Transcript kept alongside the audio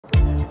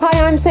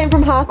Hi, I'm Sam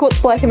from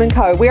Harcourt's Blackham &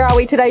 Co. Where are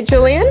we today,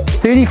 Julian?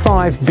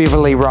 35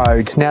 Beverley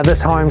Road. Now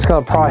this home's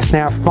got a price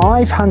now of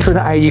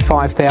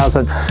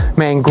 $585,000.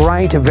 Man,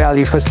 great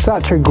value for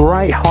such a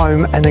great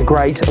home and a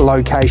great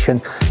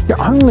location.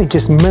 You're only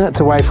just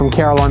minutes away from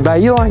Caroline Bay.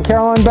 You like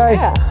Caroline Bay?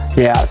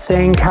 Yeah,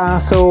 sand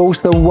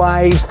castles, the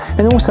waves,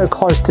 and also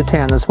close to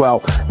town as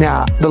well.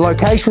 Now, the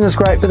location is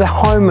great, but the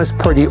home is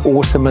pretty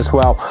awesome as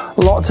well.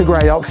 Lots of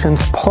great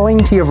options,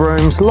 plenty of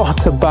rooms,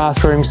 lots of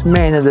bathrooms.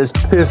 Man, it is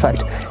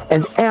perfect.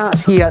 And out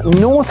here,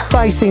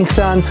 north-facing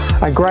sun,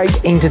 a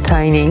great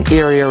entertaining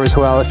area as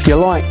well. If you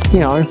like, you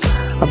know,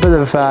 a bit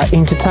of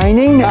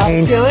entertaining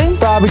and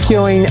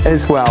barbecuing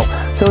as well.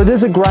 So it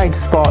is a great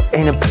spot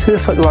and a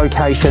perfect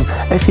location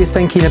if you're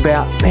thinking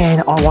about,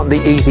 man, I want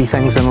the easy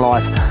things in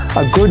life.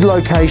 A good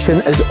location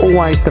is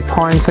always the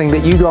prime thing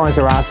that you guys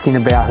are asking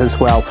about as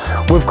well.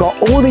 We've got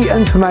all the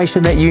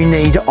information that you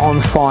need on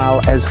file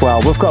as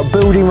well. We've got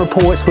building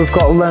reports, we've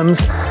got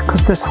limbs,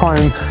 because this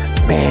home,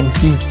 man,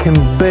 you can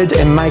bid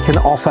and make an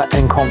offer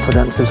in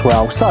confidence as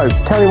well. So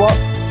tell you what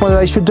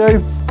they should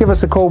do, give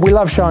us a call. We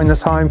love showing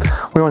this home.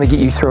 We want to get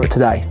you through it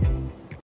today.